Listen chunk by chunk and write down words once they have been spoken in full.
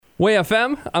Way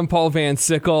FM, I'm Paul Van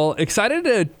Sickle. Excited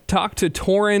to talk to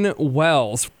Tauren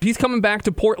Wells. He's coming back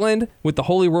to Portland with the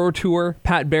Holy Roar Tour.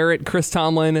 Pat Barrett, Chris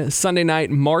Tomlin, Sunday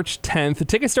night, March 10th. The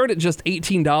tickets start at just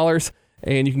 $18,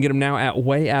 and you can get them now at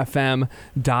wayfm.com.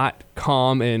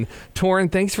 And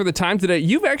Tauren, thanks for the time today.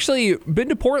 You've actually been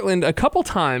to Portland a couple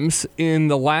times in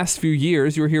the last few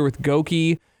years. You were here with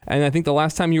Goki. And I think the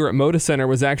last time you were at Moda Center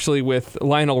was actually with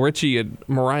Lionel Richie and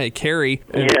Mariah Carey,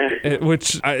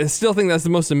 which I still think that's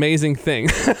the most amazing thing.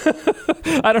 It's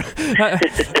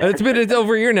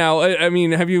over a year now. I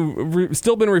mean, have you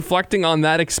still been reflecting on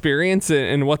that experience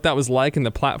and what that was like and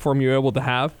the platform you were able to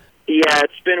have? Yeah,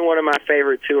 it's been one of my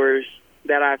favorite tours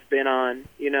that I've been on.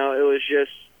 You know, it was just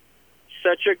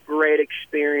such a great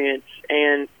experience.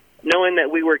 And knowing that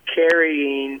we were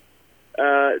carrying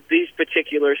these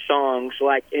particular songs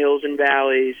like Hills and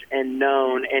Valleys and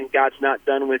Known and God's Not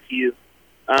Done With You,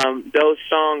 those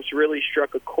songs really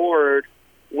struck a chord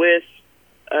with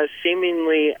a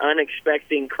seemingly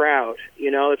unexpected crowd.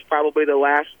 You know, it's probably the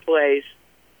last place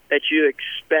that you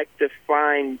expect to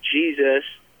find Jesus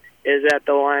is at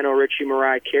the Lionel Richie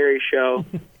Mariah Carey show.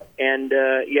 And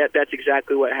yet that's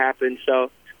exactly what happened. So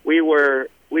we were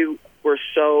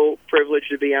so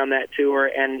privileged to be on that tour,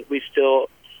 and we still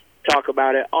talk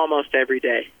about it almost every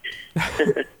day.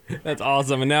 That's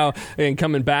awesome. And now, again,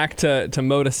 coming back to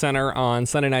Moda Center on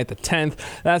Sunday night the 10th,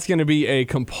 that's going to be a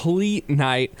complete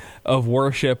night of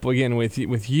worship, again, with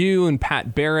you and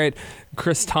Pat Barrett,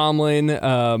 Chris Tomlin.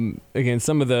 Again,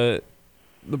 some of the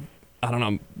I don't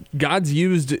know, God's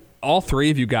used all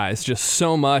three of you guys just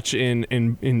so much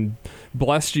in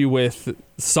blessed you with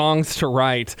songs to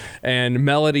write and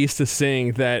melodies to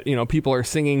sing that, you know, people are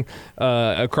singing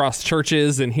across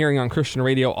churches and hearing on Christian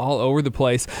radio all over the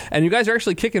place. And you guys are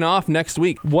actually kicking off next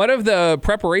week. What have the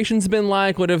preparations been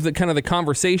like? What have the kind of the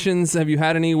conversations, have you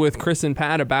had any with Chris and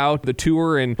Pat about the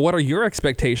tour? And what are your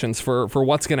expectations for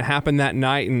what's going to happen that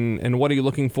night? And what are you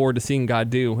looking forward to seeing God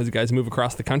do as you guys move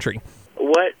across the country?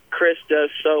 What Chris does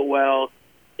so well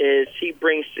is he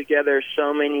brings together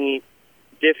so many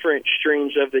different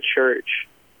streams of the church.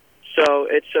 So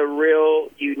it's a real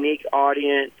unique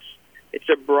audience. It's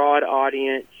a broad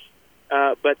audience,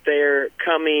 but they're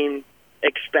coming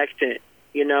expectant,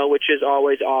 you know, which is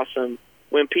always awesome.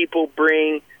 When people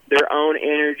bring their own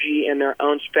energy and their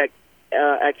own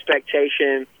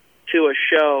expectation to a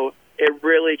show, it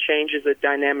really changes the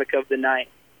dynamic of the night.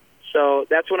 So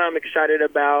that's what I'm excited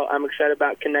about. I'm excited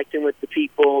about connecting with the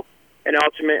people and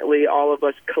ultimately all of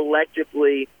us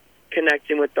collectively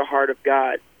connecting with the heart of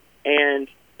God. And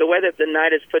the way that the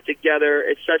night is put together,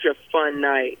 it's such a fun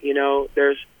night. You know,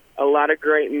 there's a lot of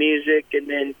great music, and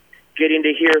then getting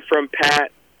to hear from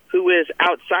Pat, who is,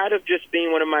 outside of just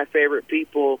being one of my favorite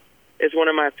people, is one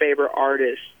of my favorite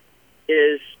artists.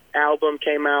 His album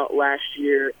came out last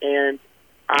year, and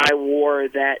I wore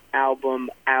that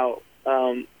album out.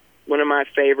 One of my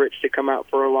favorites to come out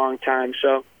for a long time.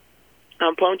 So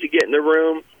I'm pumped to get in the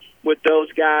room with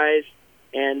those guys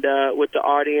and with the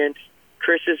audience.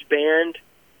 Chris's band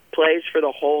plays for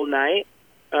the whole night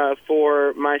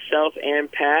for myself and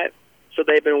Pat. So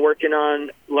they've been working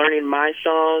on learning my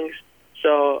songs.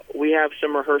 So we have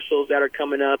some rehearsals that are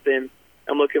coming up, and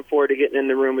I'm looking forward to getting in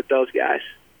the room with those guys.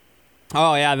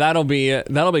 Oh yeah, that'll be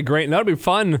great, and that'll be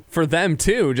fun for them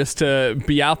too, just to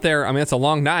be out there. I mean, it's a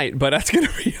long night, but that's going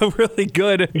to be a really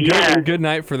good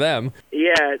night for them.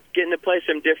 Yeah, it's getting to play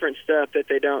some different stuff that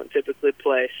they don't typically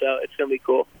play, so it's going to be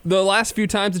cool. The last few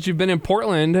times that you've been in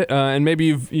Portland, and maybe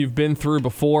you've been through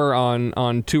before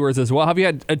on tours as well, have you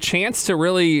had a chance to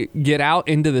really get out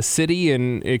into the city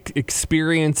and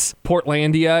experience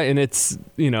Portlandia in its,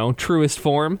 you know, truest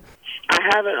form? I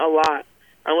haven't a lot.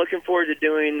 I'm looking forward to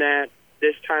doing that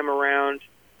this time around.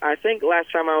 I think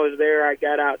last time I was there, I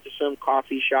got out to some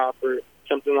coffee shop or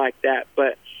something like that.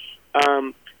 But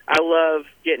I love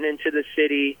getting into the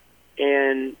city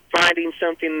and finding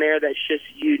something there that's just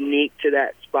unique to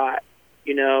that spot,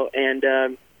 you know, and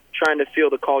trying to feel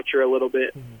the culture a little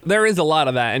bit. There is a lot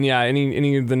of that. And yeah,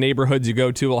 any of the neighborhoods you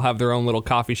go to will have their own little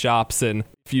coffee shops. And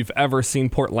if you've ever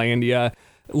seen Portlandia,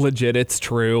 legit, it's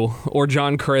true. Or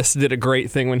John Chris did a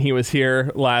great thing when he was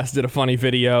here last, did a funny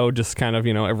video, just kind of,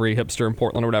 you know, every hipster in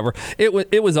Portland or whatever.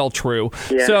 It was all true.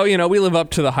 Yeah. So, you know, we live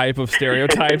up to the hype of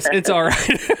stereotypes. It's all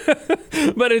right.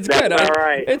 But it's good. All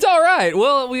right. It's all right.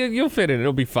 Well, you'll fit in.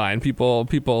 It'll be fine. People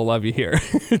love you here.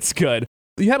 It's good.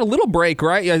 You had a little break,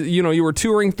 right? You know, you were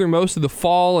touring through most of the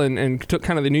fall and took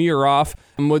kind of the new year off.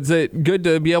 Was it good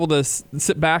to be able to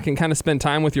sit back and kind of spend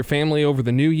time with your family over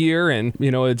the new year? And,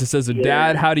 you know, just as a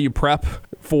dad, how do you prep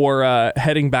for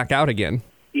heading back out again?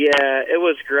 Yeah, it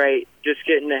was great. Just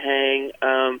getting to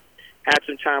hang. had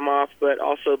some time off, but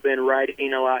also been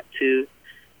writing a lot too.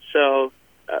 So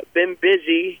been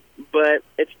busy, but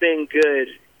it's been good.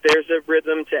 There's a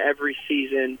rhythm to every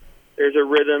season. There's a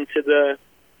rhythm to the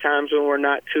times when we're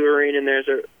not touring, and there's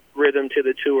a rhythm to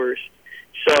the tours.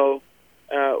 So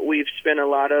we've spent a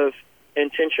lot of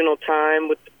intentional time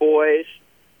with the boys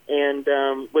and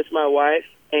with my wife,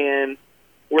 and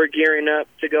we're gearing up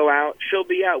to go out. She'll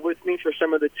be out with me for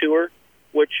some of the tour,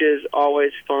 which is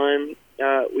always fun.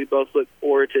 We both look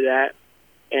forward to that.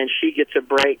 And she gets a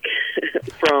break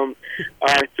from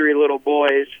our three little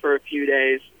boys for a few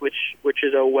days, which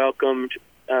is a welcomed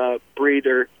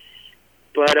breather.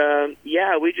 But,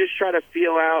 we just try to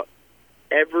feel out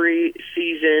every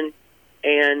season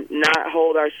and not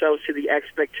hold ourselves to the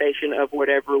expectation of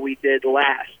whatever we did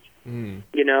last. Mm.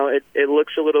 You know, it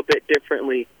looks a little bit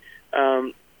differently.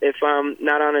 If I'm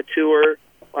not on a tour,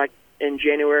 like in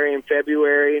January and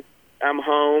February, I'm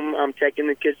home, I'm taking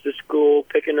the kids to school,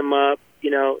 picking them up, you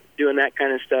know, doing that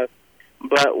kind of stuff.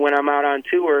 But when I'm out on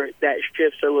tour, that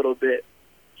shifts a little bit.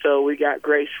 So we got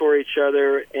grace for each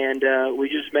other, and we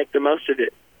just make the most of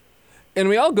it. And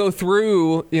we all go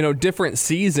through, you know, different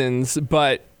seasons,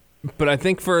 but I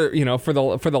think for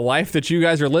the life that you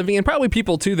guys are living, and probably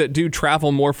people too that do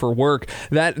travel more for work,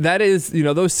 that is, you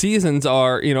know, those seasons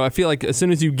are, you know, I feel like as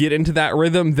soon as you get into that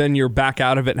rhythm, then you're back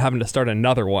out of it and having to start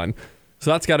another one. So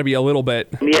that's got to be a little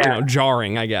bit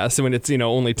jarring, I guess, when it's, you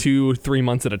know, only 2-3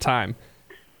 months at a time.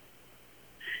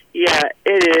 Yeah,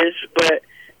 it is, but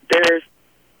there's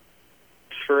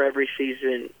for every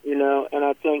season, you know, and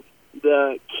I think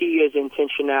the key is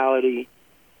intentionality.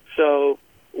 So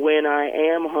when I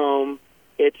am home,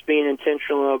 it's being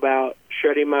intentional about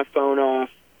shutting my phone off,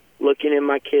 looking in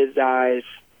my kids' eyes,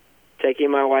 taking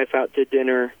my wife out to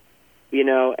dinner, you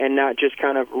know, and not just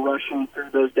kind of rushing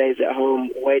through those days at home,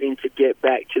 waiting to get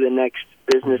back to the next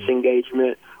business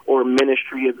engagement or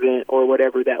ministry event or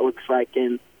whatever that looks like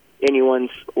in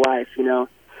anyone's life, you know.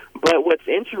 But what's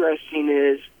interesting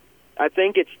is I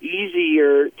think it's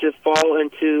easier to fall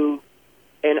into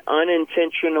an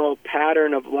unintentional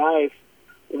pattern of life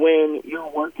when you're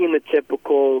working the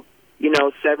typical, you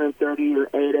know, 7:30 or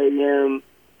 8 a.m.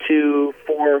 to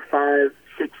 4 or 5,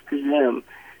 6 p.m.,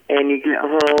 and you get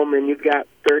home and you've got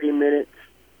 30 minutes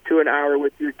to an hour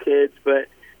with your kids, but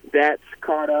that's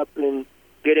caught up in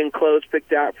getting clothes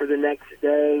picked out for the next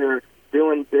day or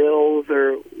doing bills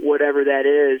or whatever that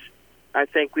is. I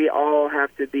think we all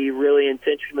have to be really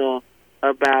intentional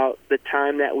about the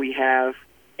time that we have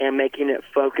and making it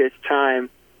focused time.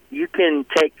 You can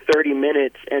take 30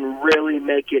 minutes and really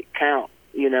make it count,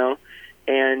 you know,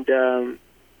 and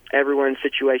everyone's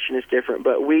situation is different.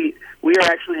 But we are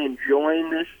actually enjoying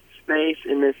this space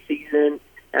in this season,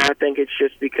 and I think it's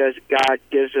just because God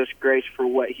gives us grace for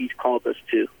what he's called us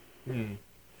to. Mm.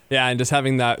 Yeah, and just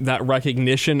having that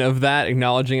recognition of that,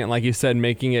 acknowledging it, like you said,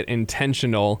 making it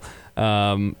intentional,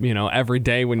 you know, every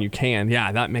day when you can.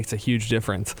 Yeah, that makes a huge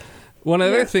difference. One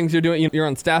of the other things you're doing, you're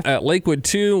on staff at Lakewood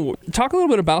too. Talk a little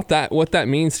bit about that, what that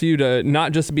means to you to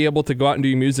not just be able to go out and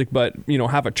do music, but, you know,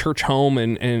 have a church home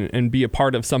and be a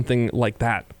part of something like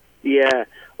that. Yeah.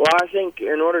 Well, I think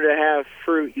in order to have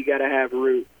fruit, you got to have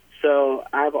root. So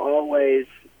I've always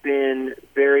been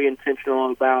very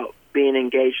intentional about being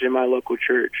engaged in my local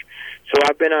church. So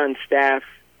I've been on staff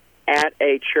at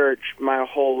a church my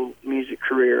whole music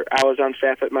career. I was on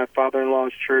staff at my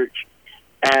father-in-law's church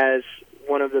as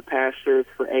one of the pastors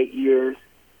for 8 years,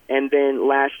 and then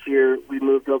last year we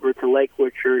moved over to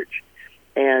Lakewood Church,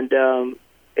 and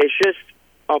it's just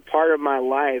a part of my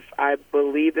life. I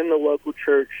believe in the local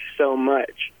church so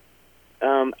much.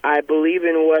 I believe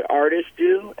in what artists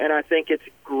do, and I think it's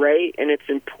great and it's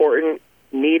important,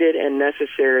 needed, and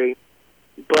necessary.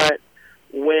 But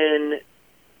when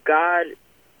God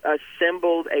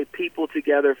assembled a people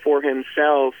together for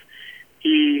himself,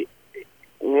 he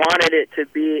wanted it to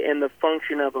be in the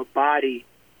function of a body,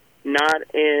 not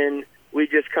in we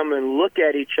just come and look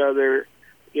at each other,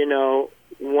 you know,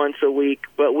 once a week,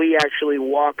 but we actually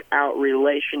walk out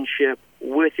relationship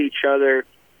with each other,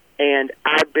 and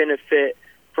I benefit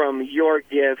from your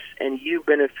gifts and you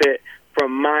benefit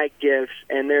from my gifts,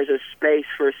 and there's a space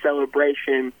for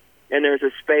celebration, and there's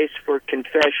a space for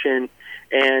confession,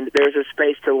 and there's a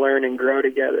space to learn and grow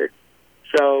together.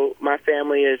 So my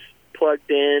family is plugged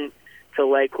in to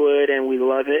Lakewood, and we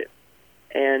love it.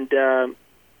 And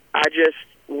I just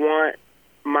want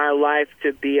my life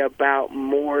to be about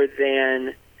more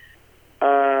than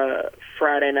a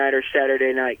Friday night or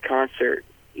Saturday night concert.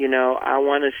 You know, I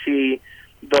want to see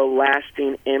the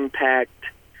lasting impact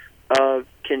of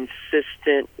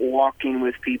consistent walking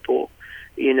with people,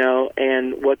 you know,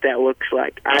 and what that looks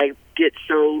like. I get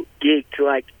so geeked,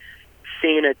 like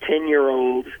seeing a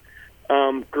 10-year-old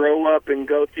grow up and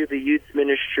go through the youth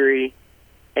ministry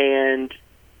and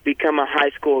become a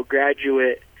high school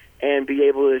graduate and be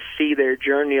able to see their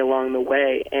journey along the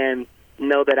way and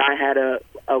know that I had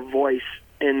a voice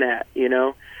in that, you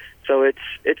know. So it's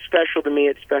special to me.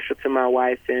 It's special to my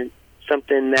wife, and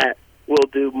something that we'll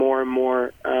do more and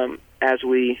more as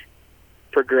we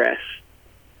progress.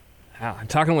 I'm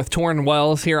talking with Tauren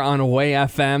Wells here on Way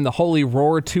FM, the Holy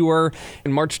Roar Tour.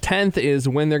 And March 10th is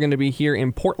when they're going to be here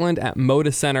in Portland at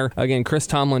Moda Center. Again, Chris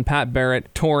Tomlin, Pat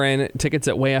Barrett, Tauren, tickets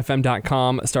at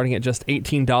wayfm.com, starting at just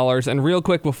 $18. And real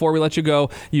quick, before we let you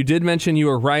go, you did mention you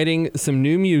were writing some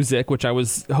new music, which I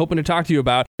was hoping to talk to you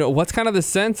about. What's kind of the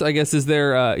sense, I guess, is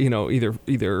there,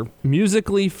 either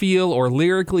musically feel or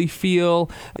lyrically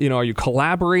feel? Are you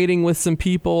collaborating with some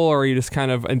people, or are you just kind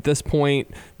of, at this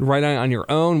point, writing on your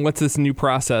own? What's this new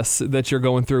process that you're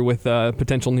going through with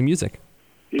potential new music?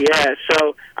 Yeah,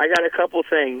 so I got a couple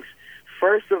things.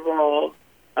 First of all,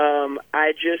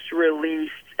 I just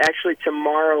released, actually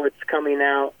tomorrow it's coming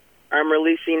out, I'm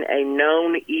releasing a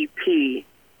Known EP,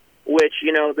 which,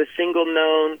 the single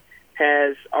Known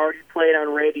has already played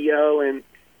on radio, and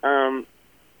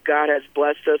God has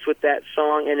blessed us with that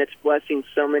song, and it's blessing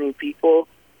so many people.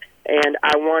 And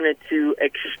I wanted to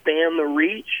expand the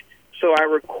reach, so I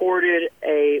recorded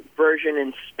a version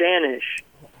in Spanish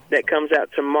that comes out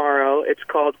tomorrow. It's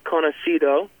called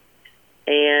Conocido,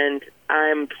 and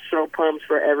I'm so pumped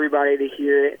for everybody to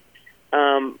hear it.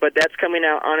 But that's coming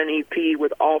out on an EP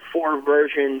with all 4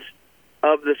 versions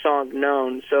of the song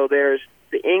Known. So there's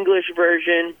the English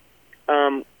version,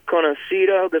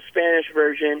 Conocido, the Spanish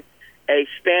version, a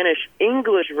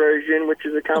Spanish-English version, which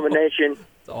is a combination,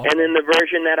 and then the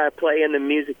version that I play in the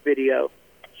music video.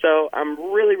 So I'm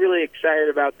really, really excited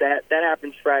about that. That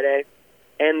happens Friday.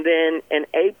 And then in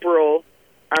April,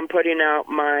 I'm putting out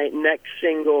my next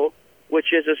single,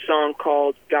 which is a song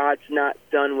called God's Not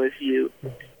Done With You.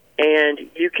 And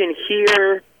you can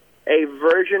hear a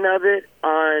version of it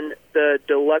on the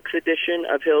deluxe edition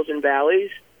of Hills and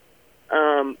Valleys.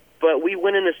 But we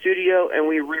went in the studio and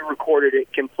we re-recorded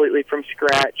it completely from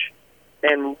scratch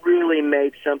and really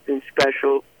made something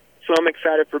special. So I'm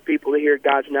excited for people to hear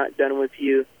God's Not Done With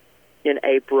You in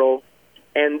April.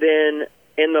 And then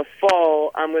in the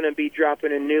fall, I'm going to be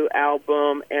dropping a new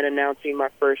album and announcing my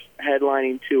first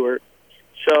headlining tour.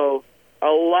 So a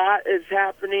lot is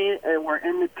happening, and we're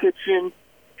in the kitchen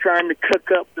trying to cook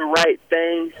up the right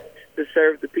things to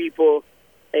serve the people.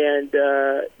 And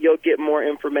you'll get more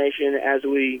information as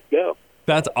we go.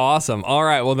 That's awesome. All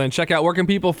right, well then check out, where can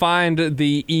people find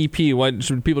the EP? What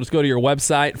should people just go to your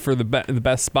website for the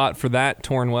best spot for that,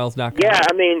 taurenwells.com? Yeah,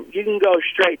 I mean, you can go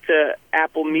straight to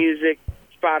Apple Music,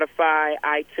 Spotify,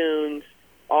 iTunes,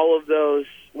 all of those,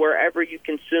 wherever you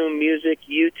consume music,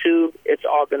 YouTube, it's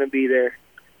all going to be there.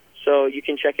 So you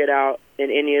can check it out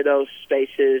in any of those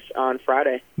spaces on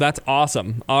Friday. That's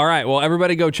awesome. All right. Well,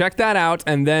 everybody go check that out,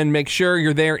 and then make sure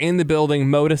you're there in the building,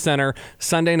 Moda Center,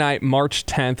 Sunday night, March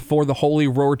 10th, for the Holy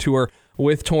Roar Tour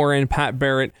with Tauren, Pat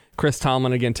Barrett, Chris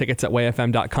Tomlin. Again, tickets at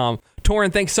wayfm.com.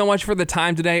 Tauren, thanks so much for the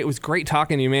time today. It was great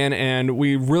talking to you, man, and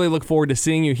we really look forward to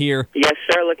seeing you here. Yes,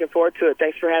 sir. Looking forward to it.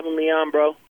 Thanks for having me on, bro.